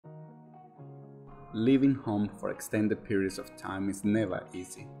Leaving home for extended periods of time is never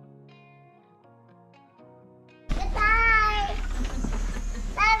easy. Goodbye!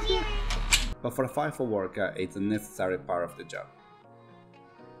 Love you! But for a Fifo worker, it's a necessary part of the job.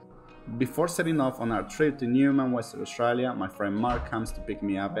 Before setting off on our trip to Newman, Western Australia, my friend Mark comes to pick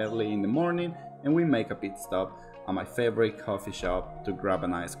me up early in the morning and we make a pit stop at my favorite coffee shop to grab a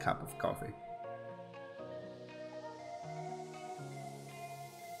nice cup of coffee.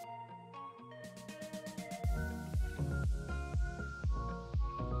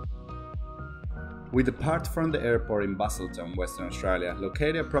 We depart from the airport in Busselton, Western Australia,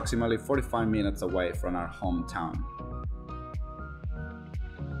 located approximately 45 minutes away from our hometown.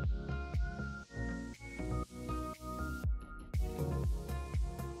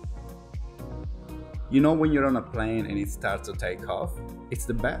 You know when you're on a plane and it starts to take off? It's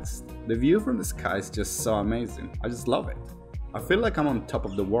the best. The view from the sky is just so amazing. I just love it. I feel like I'm on top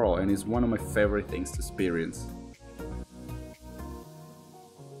of the world and it's one of my favorite things to experience.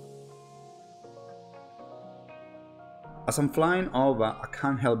 As I'm flying over, I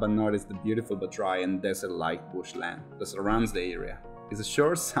can't help but notice the beautiful but dry and desert-like bushland that surrounds the area. It's a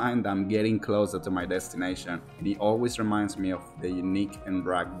sure sign that I'm getting closer to my destination, and it always reminds me of the unique and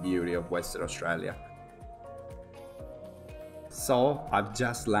rugged beauty of Western Australia. So, I've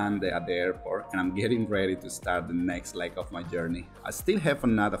just landed at the airport and I'm getting ready to start the next leg of my journey. I still have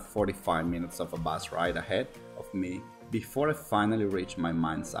another 45 minutes of a bus ride ahead of me before I finally reach my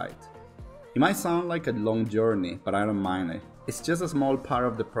mine site. It might sound like a long journey, but I don't mind it. It's just a small part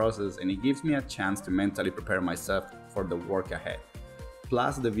of the process and it gives me a chance to mentally prepare myself for the work ahead.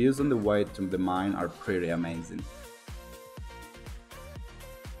 Plus, the views on the way to the mine are pretty amazing.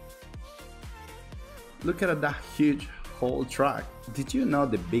 Look at that huge haul truck. Did you know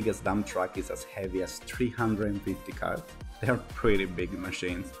the biggest dump truck is as heavy as 350 cars? They are pretty big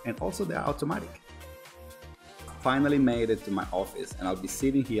machines, and also they are automatic. Finally made it to my office and I'll be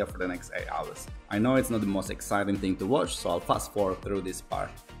sitting here for the next 8 hours. I know it's not the most exciting thing to watch, so I'll fast forward through this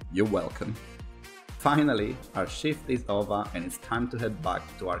part. You're welcome. Finally, our shift is over and it's time to head back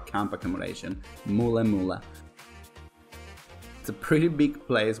to our camp accommodation, Nelle. It's a pretty big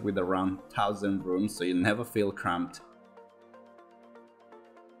place with around 1,000 rooms, so you never feel cramped.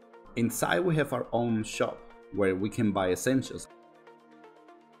 Inside we have our own shop where we can buy essentials.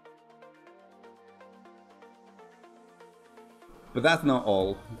 But that's not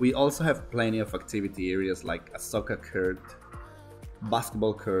all. We also have plenty of activity areas like a soccer court,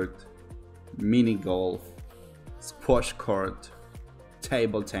 basketball court, mini golf, squash court,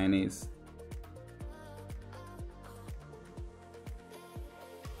 table tennis.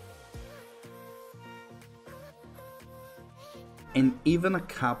 And even a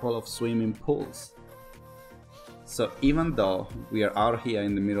couple of swimming pools. So even though we are out here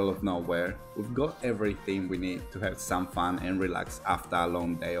in the middle of nowhere, we've got everything we need to have some fun and relax after a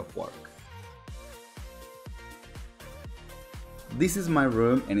long day of work. This is my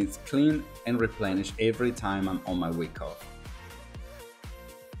room and it's clean and replenished every time I'm on my week off.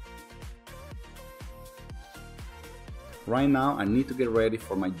 Right now I need to get ready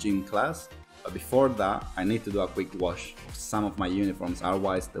for my gym class, but before that I need to do a quick wash of some of my uniforms,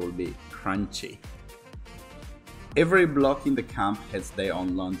 otherwise they will be crunchy. Every block in the camp has their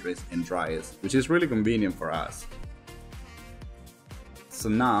own laundries and dryers, which is really convenient for us. So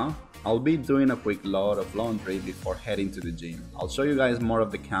now, I'll be doing a quick load of laundry before heading to the gym. I'll show you guys more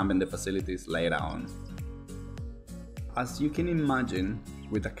of the camp and the facilities later on. As you can imagine,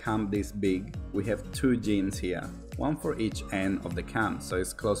 with a camp this big, we have 2 gyms here, one for each end of the camp, so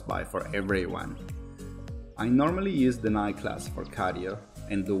it's close by for everyone. I normally use the night class for cardio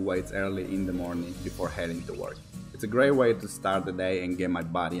and do weights early in the morning before heading to work. It's a great way to start the day and get my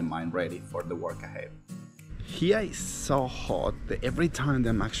body and mind ready for the work ahead. Here is so hot that every time that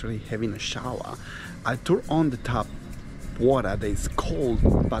I'm actually having a shower, I turn on the tap water that is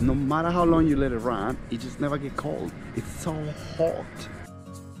cold, but no matter how long you let it run, it just never gets cold. It's so hot.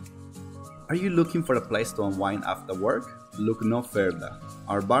 Are you looking for a place to unwind after work? Look no further.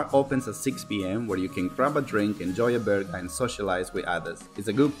 Our bar opens at 6 PM where you can grab a drink, enjoy a burger and socialize with others. It's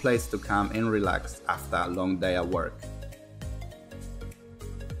a good place to come and relax after a long day at work.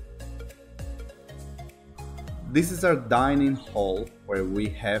 This is our dining hall where we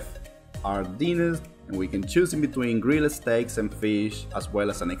have our dinners and we can choose in between grilled steaks and fish, as well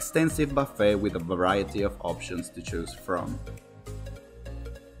as an extensive buffet with a variety of options to choose from.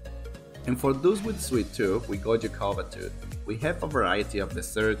 And for those with sweet tooth, we got you covered too. We have a variety of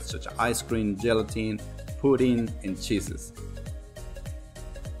desserts such as ice cream, gelatin, pudding, and cheeses.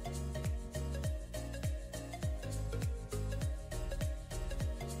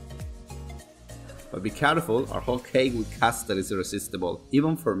 But be careful, our whole cake with custard is irresistible.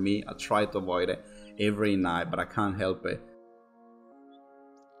 Even for me, I try to avoid it every night, but I can't help it.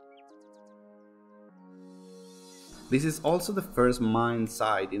 This is also the first mine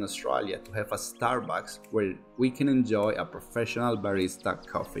site in Australia to have a Starbucks where we can enjoy a professional barista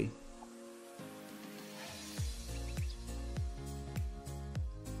coffee.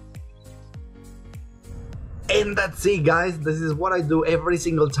 And that's it, guys. This is what I do every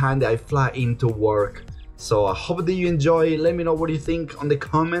single time that I fly into work. So I hope that you enjoy. Let me know what you think on the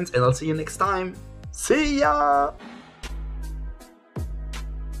comments and I'll see you next time. See ya!